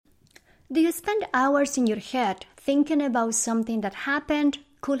Do you spend hours in your head thinking about something that happened,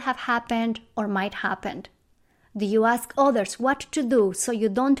 could have happened, or might happen? Do you ask others what to do so you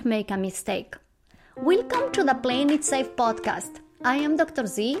don't make a mistake? Welcome to the Playing It Safe podcast. I am Dr.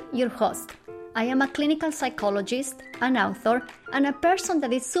 Z, your host. I am a clinical psychologist, an author, and a person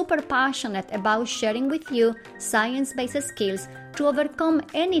that is super passionate about sharing with you science-based skills to overcome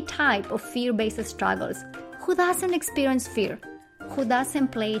any type of fear-based struggles. Who doesn't experience fear? Who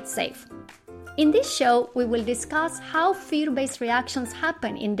doesn't play it safe? In this show, we will discuss how fear-based reactions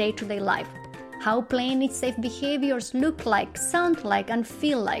happen in day-to-day life, how playing it safe behaviors look like, sound like, and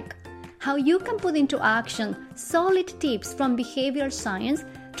feel like, how you can put into action solid tips from behavioral science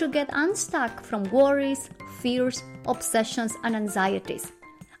to get unstuck from worries, fears, obsessions, and anxieties,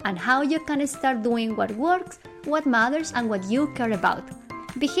 and how you can start doing what works, what matters, and what you care about.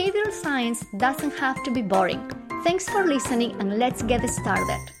 Behavioral science doesn't have to be boring. Thanks for listening, and let's get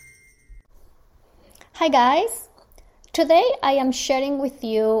started. Hi guys! Today I am sharing with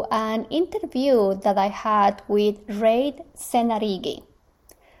you an interview that I had with Ray Senarigi.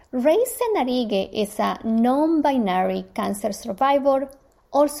 Ray Senarigi is a non-binary cancer survivor,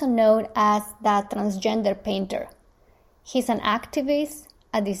 also known as the transgender painter. He's an activist,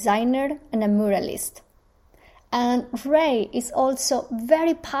 a designer, and a muralist. And Ray is also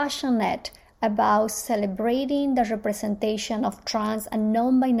very passionate about celebrating the representation of trans and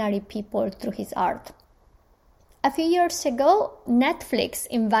non-binary people through his art. A few years ago, Netflix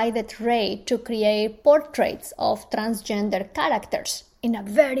invited Ray to create portraits of transgender characters in a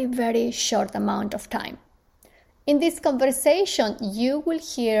very, very short amount of time. In this conversation, you will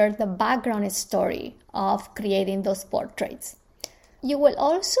hear the background story of creating those portraits. You will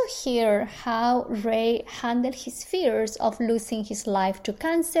also hear how Ray handled his fears of losing his life to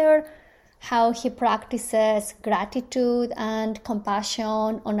cancer, how he practices gratitude and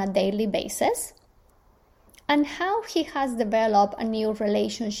compassion on a daily basis, and how he has developed a new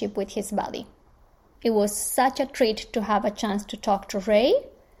relationship with his body. It was such a treat to have a chance to talk to Ray,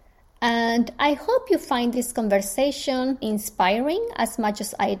 and I hope you find this conversation inspiring as much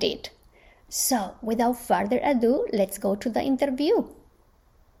as I did. So, without further ado, let's go to the interview.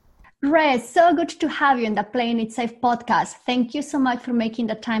 Ray, so good to have you in the Playing It Safe podcast. Thank you so much for making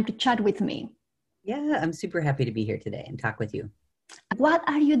the time to chat with me. Yeah, I'm super happy to be here today and talk with you. What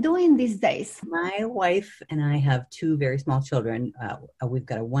are you doing these days? My wife and I have two very small children. We've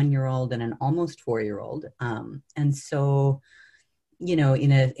got a 1-year-old and an almost 4-year-old. And so, you know,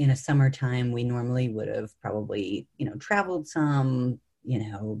 in a summertime, we normally would have probably, traveled some,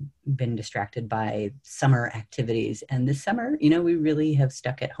 been distracted by summer activities. And this summer, we really have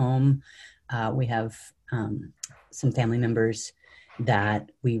stuck at home. We have some family members that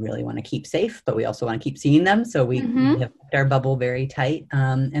we really want to keep safe, but we also want to keep seeing them. So we have kept our bubble very tight.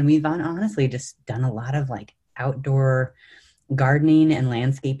 And we've honestly just done a lot of outdoor gardening and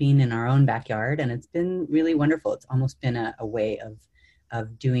landscaping in our own backyard. And it's been really wonderful. It's almost been a way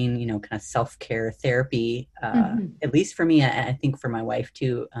of doing, kind of self-care therapy, at least for me, I think for my wife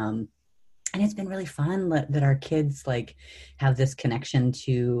too. And it's been really fun that our kids have this connection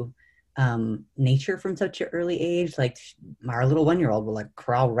to nature from such an early age. Our little 1-year-old will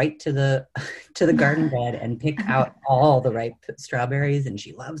crawl right to the garden bed and pick out all the ripe strawberries, and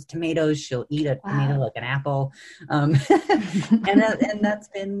she loves tomatoes. She'll eat a tomato like an apple, and that's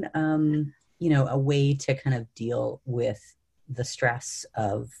been a way to kind of deal with the stress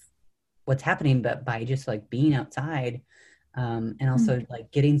of what's happening, but by just being outside, and also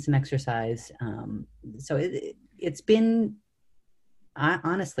getting some exercise. So it's been.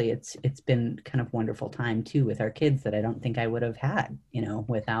 Honestly, it's been kind of wonderful time too with our kids that I don't think I would have had,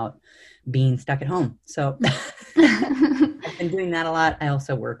 without being stuck at home. So I've been doing that a lot. I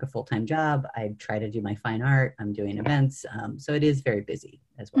also work a full-time job. I try to do my fine art. I'm doing events. So it is very busy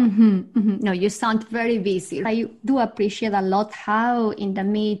as well. No, you sound very busy. I do appreciate a lot how in the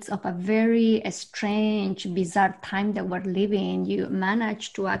midst of a very strange, bizarre time that we're living, you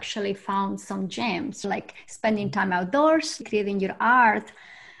managed to actually found some gems, like spending time outdoors, creating your art.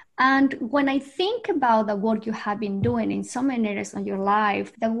 And when I think about the work you have been doing in so many areas of your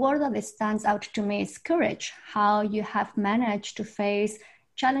life, the word that stands out to me is courage, how you have managed to face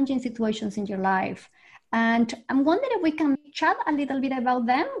challenging situations in your life. And I'm wondering if we can chat a little bit about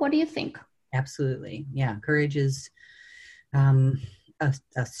them. What do you think? Absolutely. Yeah. Courage is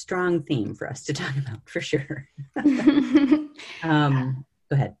a strong theme for us to talk about, for sure. Go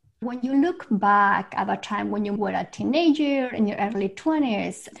ahead. When you look back at a time when you were a teenager in your early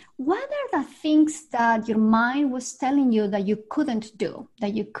 20s, what are the things that your mind was telling you that you couldn't do,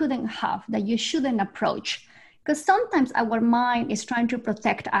 that you couldn't have, that you shouldn't approach? Because sometimes our mind is trying to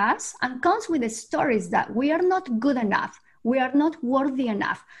protect us and comes with the stories that we are not good enough, we are not worthy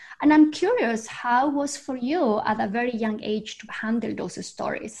enough. And I'm curious, how was for you at a very young age to handle those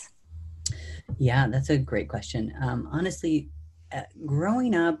stories? Yeah, that's a great question. Honestly,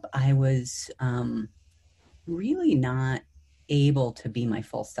 growing up, I was really not able to be my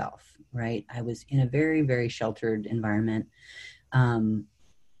full self, right? I was in a very, very sheltered environment. Um,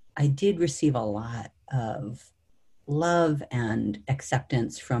 I did receive a lot of love and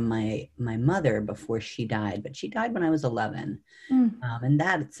acceptance from my mother before she died, but she died when I was 11, Mm. and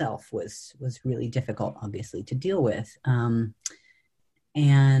that itself was really difficult, obviously, to deal with.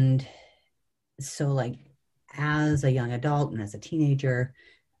 And so, like, as a young adult and as a teenager,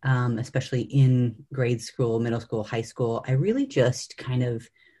 especially in grade school, middle school, high school, I really just kind of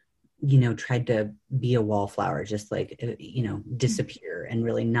tried to be a wallflower, just like, disappear and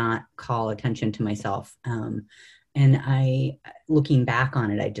really not call attention to myself. And looking back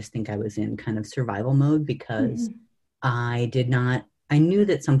on it, I just think I was in kind of survival mode because Mhm. I knew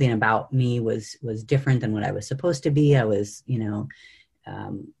that something about me was different than what I was supposed to be. I was,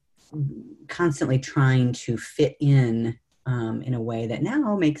 um, constantly trying to fit in a way that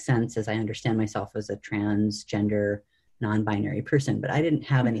now makes sense as I understand myself as a transgender non-binary person, but I didn't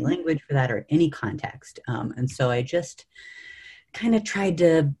have any Mhm. language for that or any context. And so I just kind of tried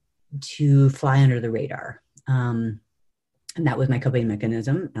to fly under the radar. And that was my coping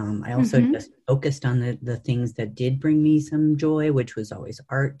mechanism. I also Mhm. just focused on the things that did bring me some joy, which was always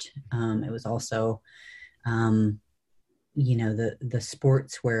art. It was also, um, the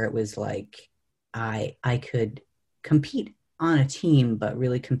sports where it was like I could compete on a team, but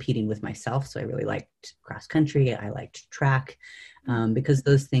really competing with myself. So I really liked cross country. I liked track, because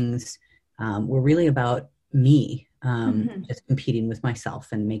those things were really about me, Mhm. just competing with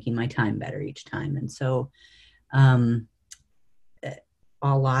myself and making my time better each time. And so um,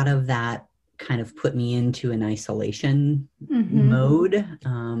 a lot of that kind of put me into an isolation Mhm. mode.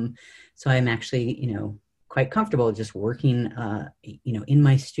 So I'm actually, quite comfortable just working, in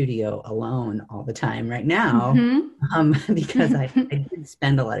my studio alone all the time right now, Mhm. because I did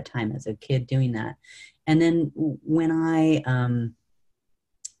spend a lot of time as a kid doing that. And then when I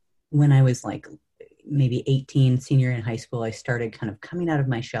was like maybe 18, senior in high school, I started kind of coming out of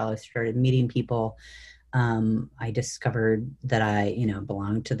my shell. I started meeting people. I discovered that I,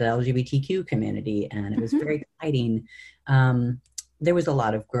 belonged to the LGBTQ community, and it was Mhm. very exciting. There was a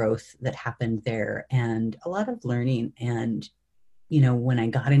lot of growth that happened there and a lot of learning. And, when I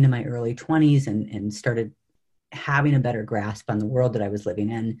got into my early 20s and started having a better grasp on the world that I was living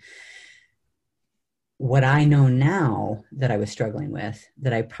in, what I know now that I was struggling with,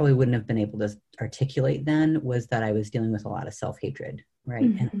 that I probably wouldn't have been able to articulate then, was that I was dealing with a lot of self-hatred, right?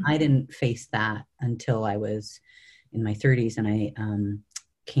 And Mhm. I didn't face that until I was in my 30s, and I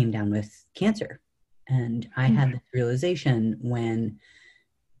came down with cancer. And I had this realization when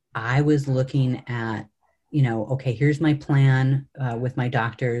I was looking at, okay, here's my plan with my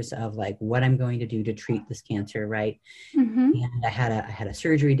doctors of like what I'm going to do to treat this cancer, right? Mhm. And I had a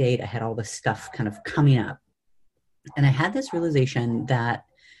surgery date. I had all this stuff kind of coming up, and I had this realization that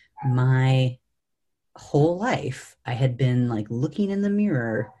my whole life I had been like looking in the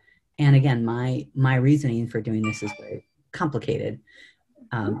mirror. And again, my reasoning for doing this is very complicated.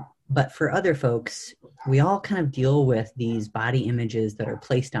 But for other folks, we all kind of deal with these body images that are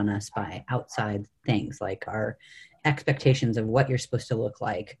placed on us by outside things, like our expectations of what you're supposed to look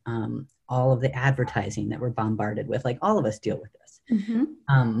like, all of the advertising that we're bombarded with. Like, all of us deal with this.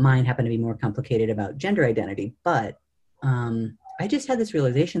 Mhm. Mine happened to be more complicated about gender identity, but I just had this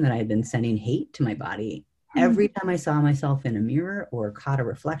realization that I had been sending hate to my body. Mhm. Every time I saw myself in a mirror or caught a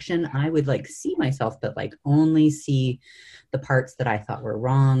reflection, I would like see myself, but like only see the parts that I thought were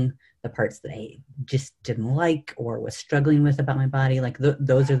wrong, the parts that I just didn't like or was struggling with about my body. Like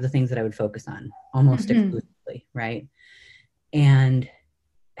those are the things that I would focus on almost Mhm. exclusively, right? And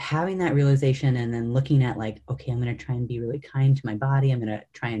having that realization and then looking at like, okay, I'm going to try and be really kind to my body. I'm going to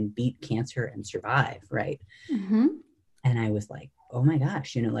try and beat cancer and survive, right? Mhm. And I was like, oh my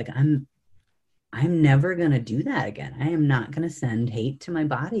gosh, like I'm never going to do that again. I am not going to send hate to my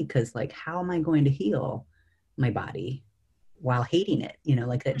body, because like, how am I going to heal my body while hating it?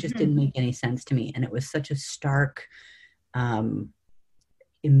 Like, that just didn't Mhm. make any sense to me. And it was such a stark, um,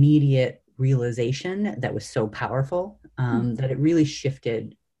 immediate realization that was so powerful, that it really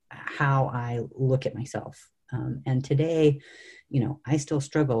shifted how I look at myself. And today, I still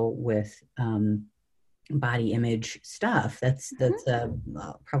struggle with body image stuff. That's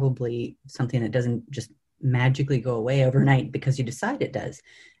probably something that doesn't just magically go away overnight because you decide it does.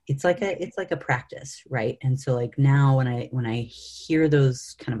 it's like a practice, right? And so like now when I hear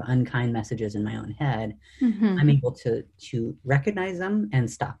those kind of unkind messages in my own head, I'm able to recognize them and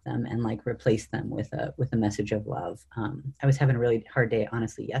stop them and like replace them with a message of love. I was having a really hard day,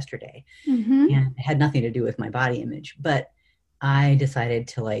 honestly, yesterday, and it had nothing to do with my body image, but I decided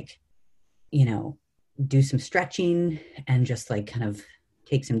to like, you know, do some stretching and just like kind of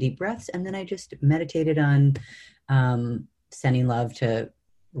take some deep breaths. And then I just meditated on sending love to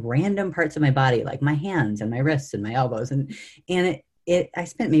random parts of my body, like my hands and my wrists and my elbows. And I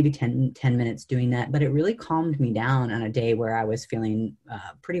spent maybe 10 minutes doing that, but it really calmed me down on a day where I was feeling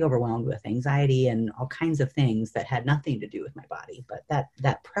pretty overwhelmed with anxiety and all kinds of things that had nothing to do with my body. But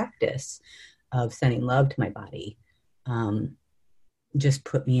that practice of sending love to my body just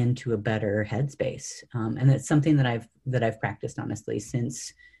put me into a better headspace. And it's something that I've practiced, honestly,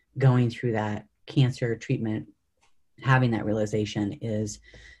 since going through that cancer treatment. Having that realization is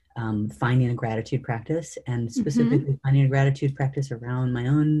finding a gratitude practice, and specifically finding a gratitude practice around my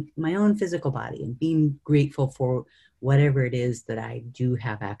own physical body and being grateful for whatever it is that I do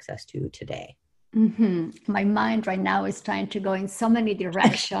have access to today. My mind right now is trying to go in so many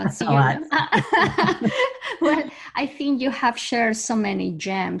directions. Well, I think you have shared so many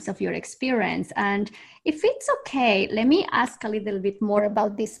gems of your experience. And if it's okay, let me ask a little bit more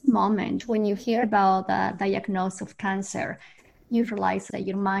about this moment when you hear about the diagnosis of cancer. You realize that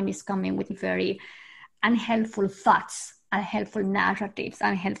your mind is coming with very unhelpful thoughts, unhelpful narratives,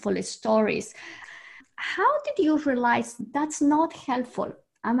 unhelpful stories. How did you realize that's not helpful?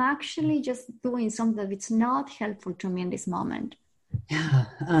 I'm actually just doing something that's not helpful to me in this moment. Yeah,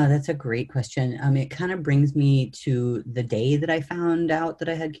 that's a great question. It kind of brings me to the day that I found out that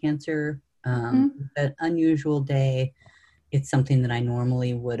I had cancer, that unusual day. It's something that I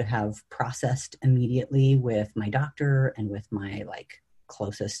normally would have processed immediately with my doctor and with my like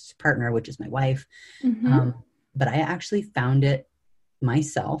closest partner, which is my wife. But I actually found it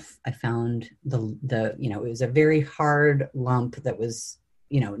myself. I found the it was a very hard lump that was,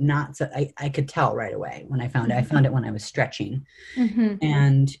 not so I could tell right away when I found it. I found it when I was stretching.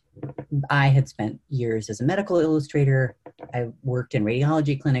 And I had spent years as a medical illustrator. I worked in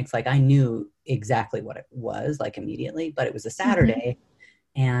radiology clinics. Like I knew exactly what it was, like immediately, but it was a Saturday.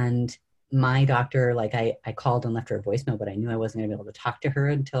 And my doctor, like I called and left her a voicemail, but I knew I wasn't gonna be able to talk to her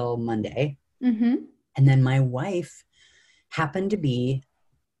until Monday. And then my wife happened to be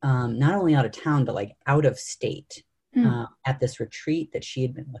not only out of town, but like out of state. At this retreat that she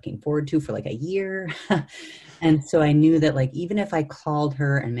had been looking forward to for like a year. And so I knew that like, even if I called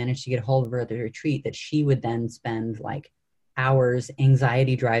her and managed to get a hold of her at the retreat, that she would then spend like hours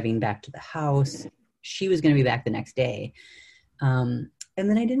anxiety driving back to the house. She was going to be back the next day. And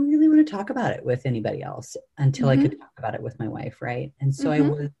then I didn't really want to talk about it with anybody else until I could talk about it with my wife. Right. And so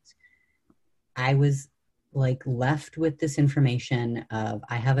I was like left with this information of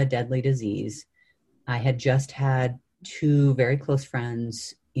I have a deadly disease. I had just had two very close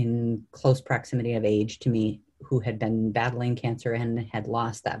friends in close proximity of age to me who had been battling cancer and had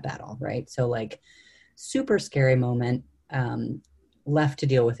lost that battle, right? So like super scary moment, left to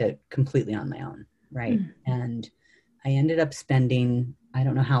deal with it completely on my own, right? And I ended up spending, I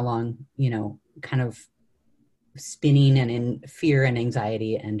don't know how long, kind of spinning and in fear and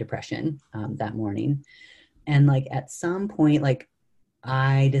anxiety and depression that morning. And like at some point, like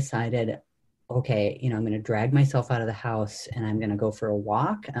I decided, okay, I'm going to drag myself out of the house and I'm going to go for a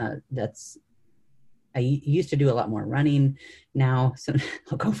walk. I used to do a lot more running now, so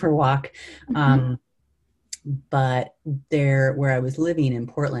I'll go for a walk. But where I was living in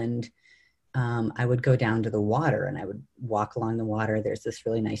Portland, I would go down to the water and I would walk along the water. There's this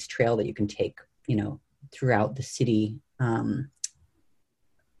really nice trail that you can take, throughout the city. And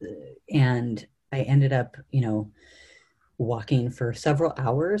I ended up, walking for several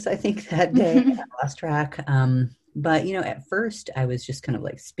hours, I think that day. I lost track. But, at first I was just kind of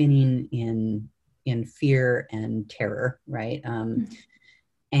like spinning in fear and terror. Right.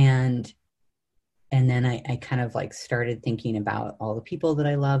 And then I kind of like started thinking about all the people that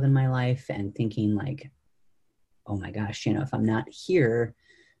I love in my life and thinking like, oh my gosh, if I'm not here,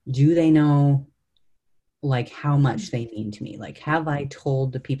 do they know like how much they mean to me? Like, have I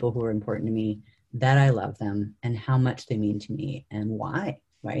told the people who are important to me that I love them and how much they mean to me and why,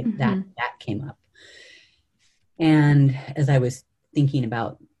 right? That came up. And as I was thinking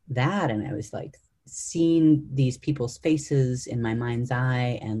about that and I was like seeing these people's faces in my mind's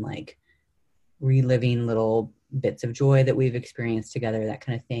eye and like reliving little bits of joy that we've experienced together, that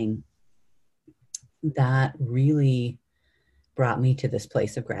kind of thing, that really brought me to this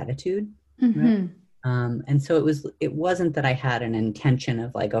place of gratitude. Right? And so it wasn't that I had an intention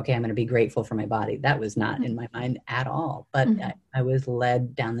of like, okay, I'm going to be grateful for my body. That was not in my mind at all. But I was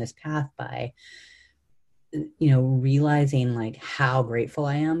led down this path by, realizing like how grateful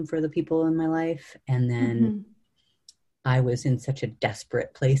I am for the people in my life. And then I was in such a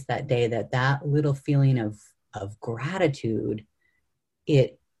desperate place that day that little feeling of gratitude,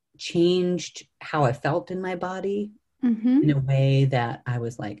 it changed how I felt in my body in a way that I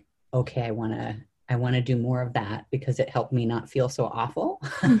was like, okay, I want to do more of that because it helped me not feel so awful.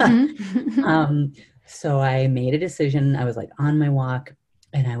 So I made a decision. I was like on my walk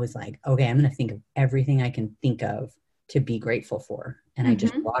and I was like, okay, I'm going to think of everything I can think of to be grateful for. And I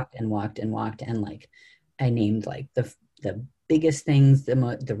just walked and walked and walked. And like, I named like the biggest things,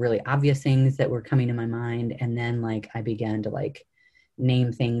 the really obvious things that were coming to my mind. And then like, I began to like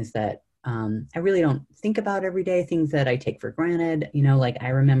name things that I really don't think about every day, things that I take for granted. Like I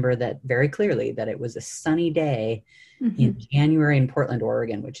remember that very clearly that it was a sunny day in January in Portland,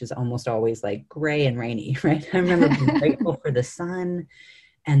 Oregon, which is almost always like gray and rainy, right? I remember being grateful for the sun.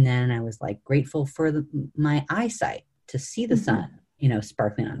 And then I was like grateful for my eyesight to see the sun,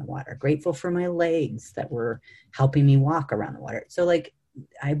 sparkling on the water, grateful for my legs that were helping me walk around the water. So like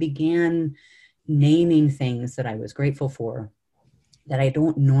I began naming things that I was grateful for that I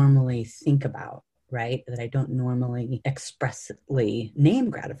don't normally think about, right? That I don't normally expressly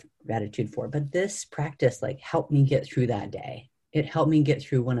name gratitude for. But this practice like helped me get through that day. It helped me get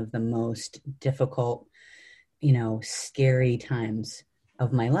through one of the most difficult, scary times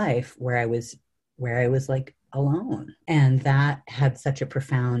of my life where I was like alone. And that had such a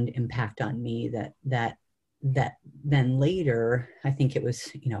profound impact on me that then later, I think it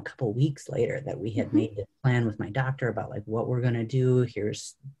was, a couple of weeks later that we had made this plan with my doctor about like what we're going to do.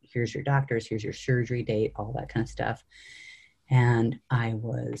 Here's your doctors, here's your surgery date, all that kind of stuff. And I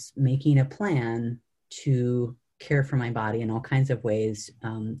was making a plan to care for my body in all kinds of ways,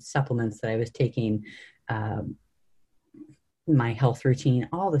 supplements that I was taking, my health routine,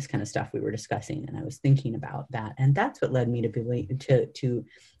 all this kind of stuff we were discussing. And I was thinking about that. And that's what led me to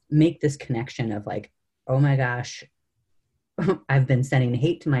make this connection of like, oh my gosh, I've been sending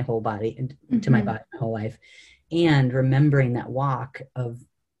hate to my whole body and to my body my whole life. And remembering that walk of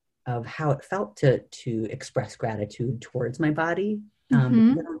how it felt to express gratitude towards my body. I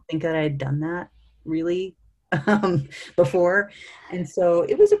don't think that I had done that really before. And so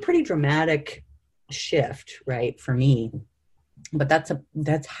it was a pretty dramatic shift, right, for me. But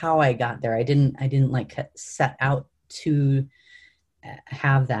that's how I got there. I didn't like set out to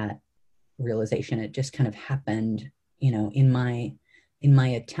have that realization. It just kind of happened, in my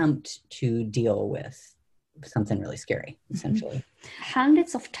attempt to deal with something really scary, essentially.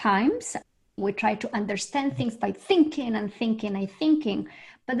 Hundreds of times we try to understand things by thinking and thinking and thinking,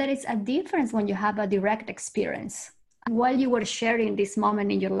 but there is a difference when you have a direct experience. While you were sharing this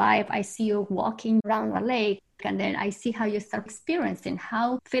moment in your life, I see you walking around a lake, and then I see how you start experiencing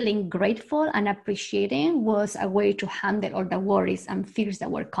how feeling grateful and appreciating was a way to handle all the worries and fears that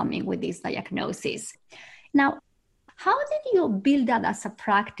were coming with this diagnosis. Now, how did you build that as a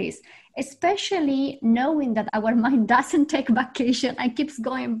practice, especially knowing that our mind doesn't take vacation and keeps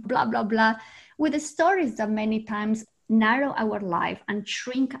going blah, blah, blah, with the stories that many times narrow our life and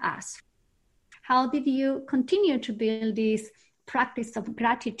shrink us? How did you continue to build this practice of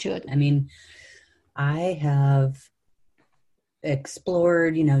gratitude? I mean, I have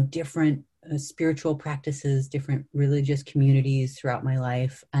explored, different spiritual practices, different religious communities throughout my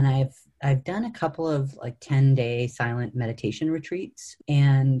life. And I've done a couple of like 10-day silent meditation retreats.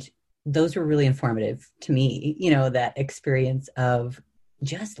 And those were really informative to me, that experience of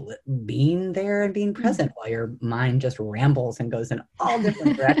just being there and being present while your mind just rambles and goes in all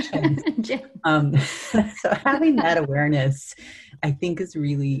different directions. So having that awareness, I think, is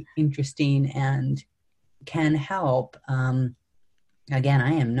really interesting and can help. Again,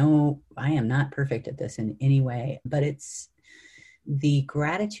 I am not perfect at this in any way, but the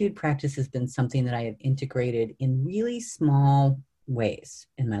gratitude practice has been something that I have integrated in really small ways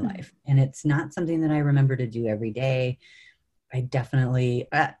in my life. And it's not something that I remember to do every day. I definitely,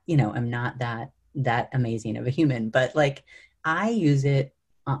 I'm not that amazing of a human, but like I use it,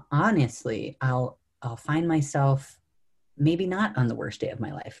 honestly, I'll find myself maybe not on the worst day of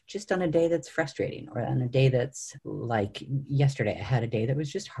my life, just on a day that's frustrating, or on a day that's like yesterday. I had a day that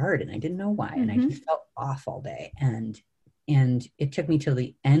was just hard and I didn't know why. And I just felt off all day. And it took me till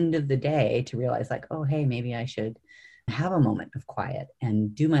the end of the day to realize like, oh, hey, maybe I should have a moment of quiet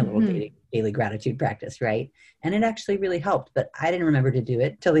and do my little daily gratitude practice, right? And it actually really helped, but I didn't remember to do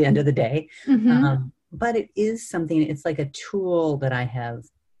it till the end of the day. But it is something, it's like a tool that I have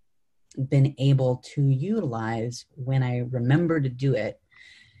been able to utilize when I remember to do it.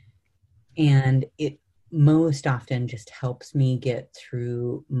 And it most often just helps me get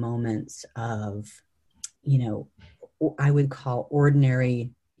through moments of, I would call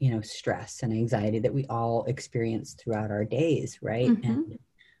ordinary, stress and anxiety that we all experience throughout our days, right? Mm-hmm. And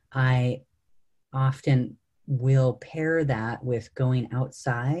I often will pair that with going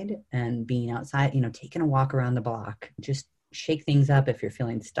outside and being outside, taking a walk around the block, just shake things up if you're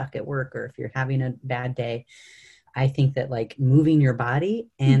feeling stuck at work or if you're having a bad day. I think that like moving your body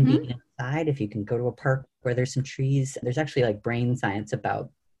and being outside, if you can go to a park where there's some trees, there's actually like brain science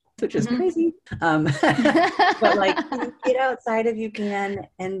about, which is crazy. But like get outside if you can.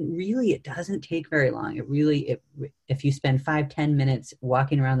 And really, it doesn't take very long. If you spend 5-10 minutes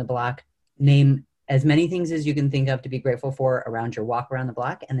walking around the block, name as many things as you can think of to be grateful for around your walk around the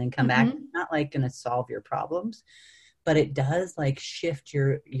block, and then come back. It's not like going to solve your problems, but it does like shift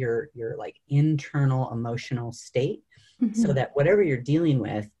your like internal emotional state so that whatever you're dealing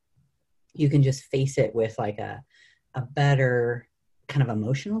with, you can just face it with like a better kind of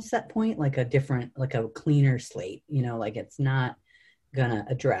emotional set point, like a cleaner slate, like it's not gonna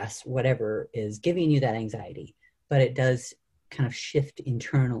address whatever is giving you that anxiety, but it does kind of shift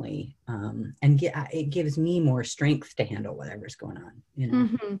internally, and it gives me more strength to handle whatever's going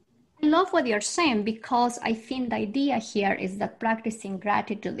on. I love what you're saying, because I think the idea here is that practicing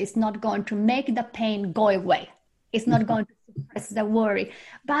gratitude is not going to make the pain go away. It's not going to suppress the worry,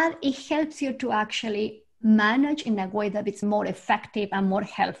 but it helps you to actually manage in a way that it's more effective and more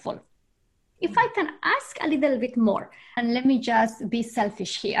helpful. If I can ask a little bit more, and let me just be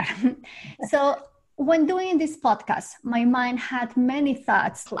selfish here. So when doing this podcast, my mind had many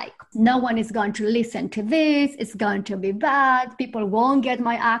thoughts like, no one is going to listen to this. It's going to be bad. People won't get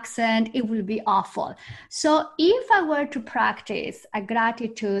my accent. It will be awful. So if I were to practice a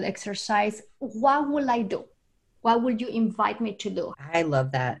gratitude exercise, what will I do? What would you invite me to do? I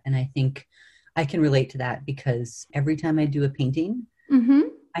love that. And I think I can relate to that, because every time I do a painting,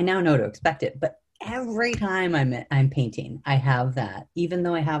 I now know to expect it. But every time I'm painting, I have that. Even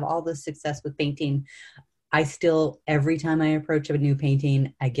though I have all this success with painting, I still, every time I approach a new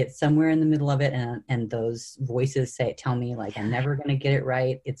painting, I get somewhere in the middle of it, and those voices tell me like, I'm never going to get it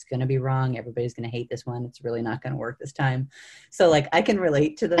right. It's going to be wrong. Everybody's going to hate this one. It's really not going to work this time. So like, I can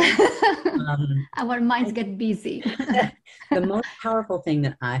relate to them. Our minds get busy. The most powerful thing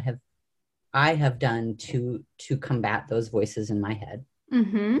that I have done to combat those voices in my head,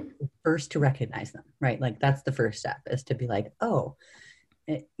 first to recognize them, right? Like that's the first step, is to be like, oh,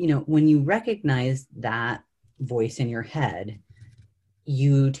 when you recognize that voice in your head,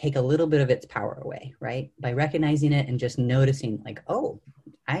 you take a little bit of its power away, right? By recognizing it and just noticing like, oh,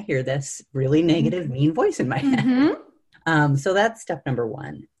 I hear this really negative, mean voice in my head. So that's step number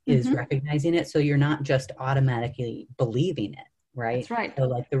one, is recognizing it. So you're not just automatically believing it, right? That's right. So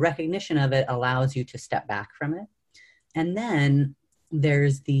like the recognition of it allows you to step back from it. And then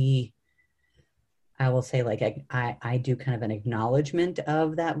there's I will say like, I do kind of an acknowledgement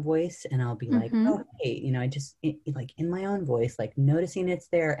of that voice, and I'll be like, oh, hey, I just like in my own voice, like noticing it's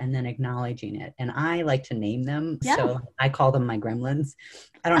there and then acknowledging it. And I like to name them. Yeah. So I call them my gremlins.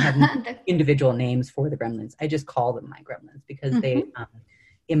 I don't have individual names for the gremlins. I just call them my gremlins, because they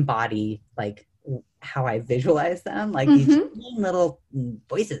embody like how I visualize them, like these little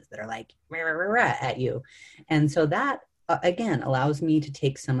voices that are like rah, rah, rah, rah, at you. And so that again allows me to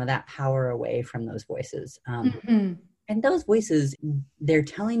take some of that power away from those voices. And those voices, they're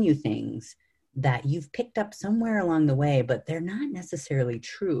telling you things that you've picked up somewhere along the way, but they're not necessarily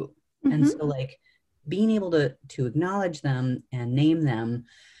true. And so like being able to acknowledge them and name them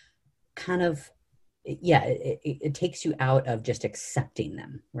kind of, it takes you out of just accepting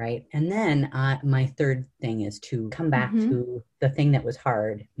them, right? And then my third thing is to come back to the thing that was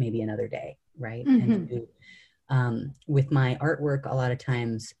hard maybe another day, right? And to, with my artwork, a lot of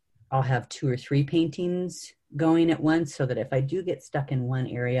times I'll have 2 or 3 paintings going at once, so that if I do get stuck in one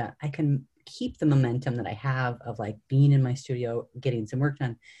area, I can keep the momentum that I have of like being in my studio, getting some work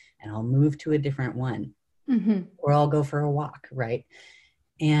done, and I'll move to a different one, or I'll go for a walk, right?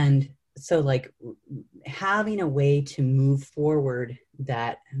 And so like having a way to move forward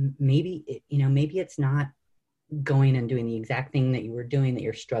that maybe it's not going and doing the exact thing that you were doing that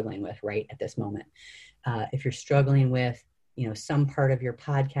you're struggling with right at this moment. If you're struggling with, some part of your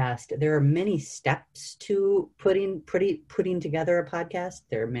podcast, there are many steps to putting together a podcast.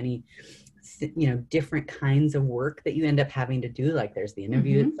 There are many, different kinds of work that you end up having to do. Like there's the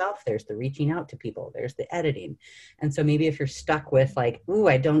interview itself, there's the reaching out to people, there's the editing. And so maybe if you're stuck with like, ooh,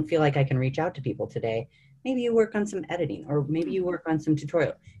 I don't feel like I can reach out to people today, maybe you work on some editing, or maybe you work on some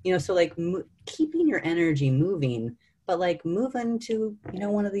tutorial, so like keeping your energy moving, but like move into,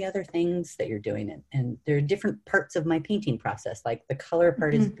 one of the other things that you're doing. And there are different parts of my painting process. Like the color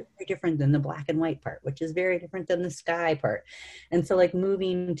part is very different than the black and white part, which is very different than the sky part. And so like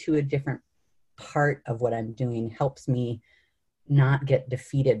moving to a different part of what I'm doing helps me not get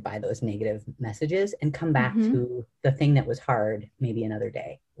defeated by those negative messages and come back to the thing that was hard, maybe another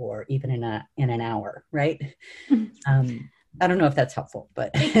day, or even in an hour, right? I don't know if that's helpful,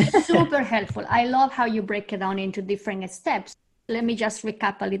 but it's super helpful. I love how you break it down into different steps. Let me just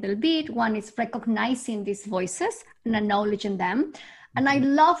recap a little bit. One is recognizing these voices and acknowledging them. And I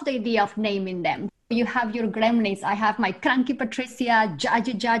love the idea of naming them. You have your gremlins. I have my cranky Patricia,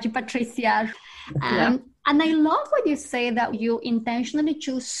 judgy Patricia. And I love what you say that you intentionally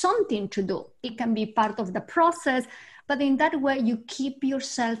choose something to do. It can be part of the process, but in that way, you keep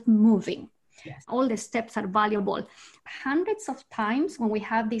yourself moving. Yes. All the steps are valuable. Hundreds of times when we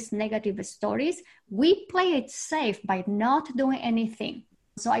have these negative stories, we play it safe by not doing anything.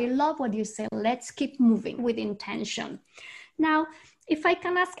 So I love what you say. Let's keep moving with intention. Now, if I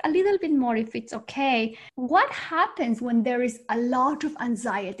can ask a little bit more, if it's okay, what happens when there is a lot of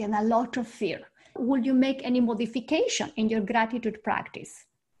anxiety and a lot of fear? Will you make any modification in your gratitude practice?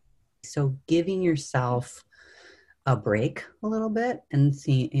 So giving yourself a break a little bit and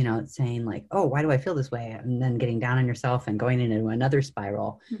saying like, oh, why do I feel this way? And then getting down on yourself and going into another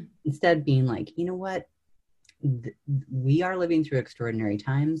spiral. Instead being like, you know what? We are living through extraordinary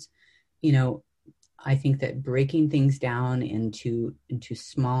times. I think that breaking things down into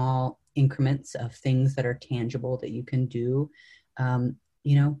small increments of things that are tangible that you can do,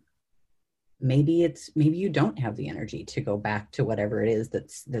 maybe you don't have the energy to go back to whatever it is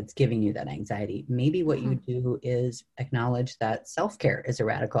that's giving you that anxiety. Maybe what you do is acknowledge that self-care is a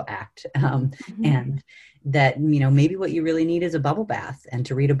radical act, and that maybe what you really need is a bubble bath and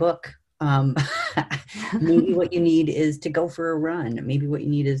to read a book. Maybe what you need is to go for a run. Maybe what you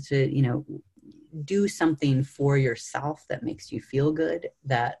need is to do something for yourself that makes you feel good,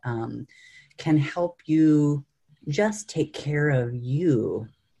 that can help you just take care of you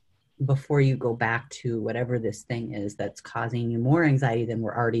before you go back to whatever this thing is that's causing you more anxiety than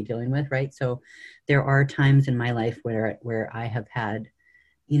we're already dealing with, right? So there are times in my life where I have had,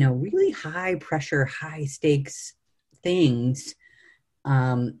 really high pressure, high stakes things.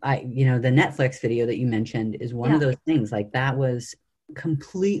 The Netflix video that you mentioned is one of those things. Like that was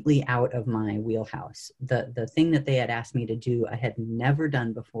completely out of my wheelhouse. The thing that they had asked me to do, I had never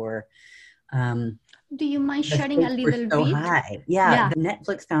done before. Do you mind sharing a little bit? High. Yeah. The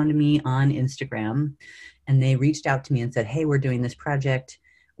Netflix found me on Instagram and they reached out to me and said, hey, we're doing this project.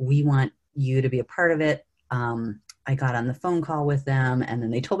 We want you to be a part of it. I got on the phone call with them and then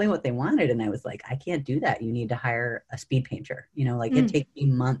they told me what they wanted. And I was like, I can't do that. You need to hire a speed painter. It takes me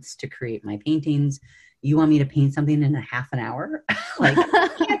months to create my paintings. You want me to paint something in a half an hour? Like, I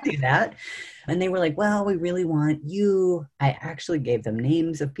can't do that. And they were like, well, we really want you. I actually gave them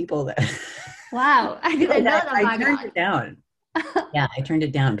names of people that... Wow. I didn't know that. I turned it down. Yeah, I turned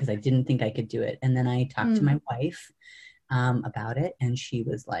it down because I didn't think I could do it. And then I talked to my wife about it. And she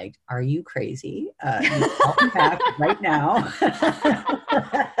was like, are you crazy? You call me back right now.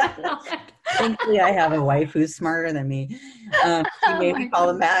 Thankfully, I have a wife who's smarter than me. She made me call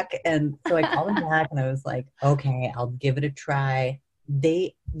him back. And so I called him back and I was like, okay, I'll give it a try.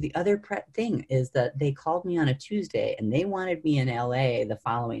 The other thing is that they called me on a Tuesday and they wanted me in LA the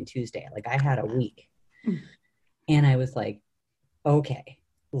following Tuesday. Like I had a week. And I was like, okay,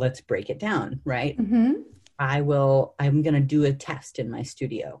 let's break it down, right? I'm going to do a test in my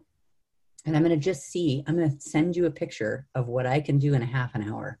studio and I'm going to send you a picture of what I can do in a half an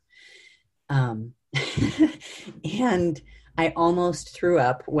hour. And I almost threw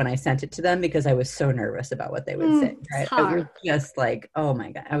up when I sent it to them because I was so nervous about what they would say. Right? I was just like, oh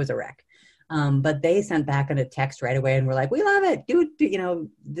my God, I was a wreck. But they sent back a text right away and were like, we love it, dude.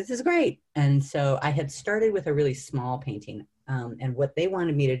 This is great. And so I had started with a really small painting. And what they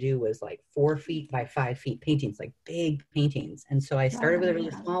wanted me to do was like 4 feet by 5 feet paintings, like big paintings. And so I started with a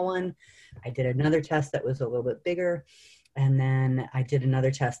really small one. I did another test that was a little bit bigger. And then I did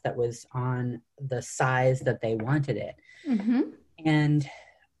another test that was on the size that they wanted it. And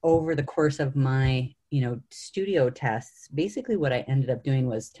over the course of my, studio tests, basically what I ended up doing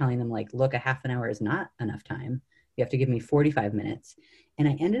was telling them like, look, a half an hour is not enough time. You have to give me 45 minutes. And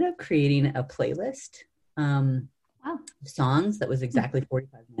I ended up creating a playlist of songs that was exactly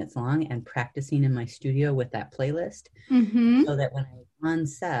 45 minutes long and practicing in my studio with that playlist so that when I was on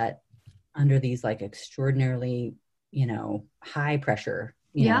set under these like extraordinarily, high pressure,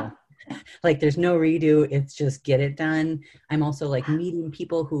 Like there's no redo. It's just get it done. I'm also like meeting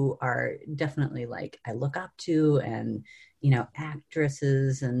people who are definitely like I look up to, and,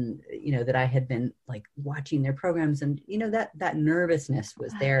 actresses and, that I had been like watching their programs, and, that nervousness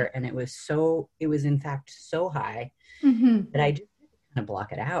was there. And it was in fact so high that I just kind of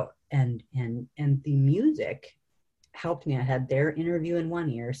block it out. And the music helped me. I had their interview in one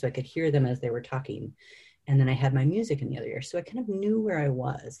ear so I could hear them as they were talking. And then I had my music in the other ear. So I kind of knew where I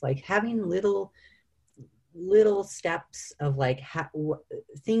was, like having little steps of like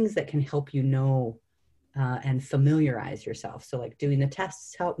things that can help and familiarize yourself. So like doing the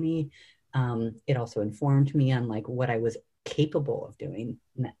tests helped me. It also informed me on like what I was capable of doing.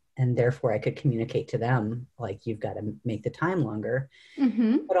 And therefore I could communicate to them, like, you've got to make the time longer.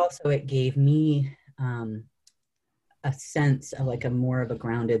 But also it gave me a sense of like a more of a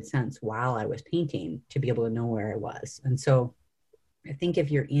grounded sense while I was painting to be able to know where I was. And so I think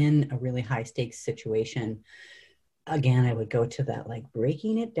if you're in a really high stakes situation, again, I would go to that, like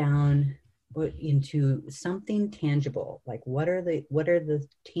breaking it down into something tangible. Like what are the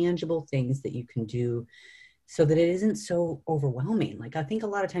tangible things that you can do so that it isn't so overwhelming? Like I think a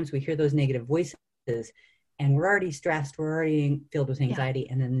lot of times we hear those negative voices and we're already stressed, we're already filled with anxiety,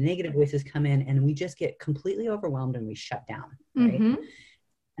 and then the negative voices come in and we just get completely overwhelmed and we shut down, right? And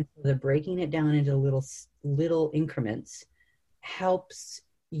so the breaking it down into little increments helps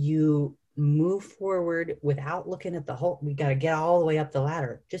you move forward without looking at the whole, we got to get all the way up the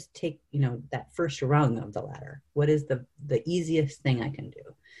ladder. Just take, that first rung of the ladder. What is the easiest thing I can do?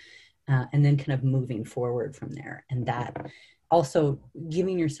 And then kind of moving forward from there. And that also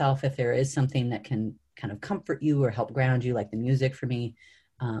giving yourself, if there is something that can kind of comfort you or help ground you, like the music for me,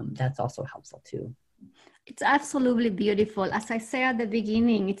 that's also helpful too. It's absolutely beautiful. As I said at the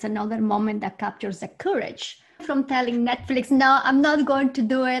beginning, it's another moment that captures the courage from telling Netflix, no, I'm not going to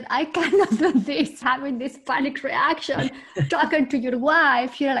do it. I cannot do this, having this panic reaction, talking to your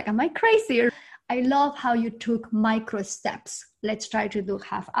wife, you're like, am I crazy? I love how you took micro steps. Let's try to do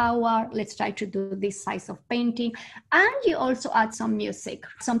half hour. Let's try to do this size of painting. And you also add some music,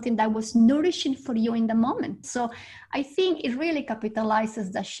 something that was nourishing for you in the moment. So I think it really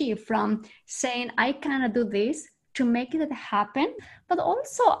capitalizes the shift from saying, I cannot do this, to making it happen, but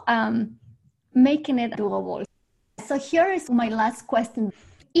also making it doable. So here is my last question.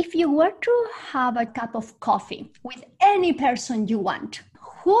 If you were to have a cup of coffee with any person you want,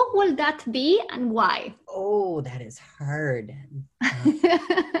 who will that be and why? Oh, that is hard.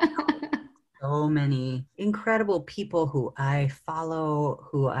 So many incredible people who I follow,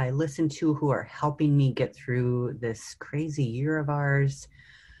 who I listen to, who are helping me get through this crazy year of ours.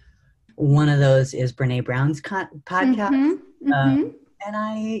 One of those is Brene Brown's podcast. And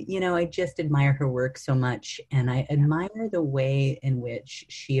I just admire her work so much. And I admire the way in which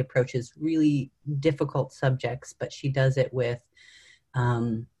she approaches really difficult subjects, but she does it with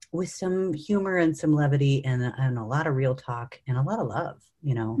some humor and some levity and a lot of real talk and a lot of love,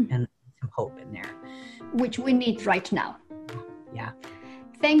 and some hope in there. Which we need right now. Yeah.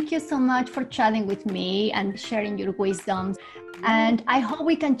 Thank you so much for chatting with me and sharing your wisdom. And I hope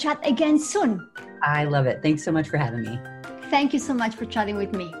we can chat again soon. I love it. Thanks so much for having me. Thank you so much for chatting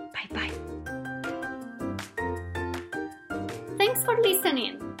with me. Bye-bye. Thanks for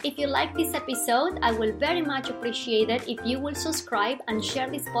listening. If you like this episode, I will very much appreciate it if you will subscribe and share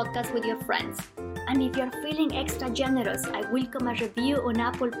this podcast with your friends. And if you're feeling extra generous, I welcome a review on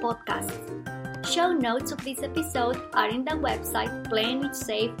Apple Podcasts. Show notes of this episode are in the website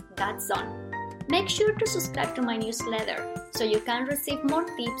playingitsafe.zone. Make sure to subscribe to my newsletter so you can receive more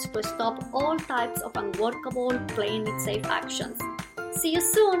tips to stop all types of unworkable playing it safe actions. See you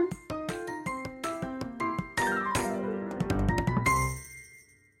soon!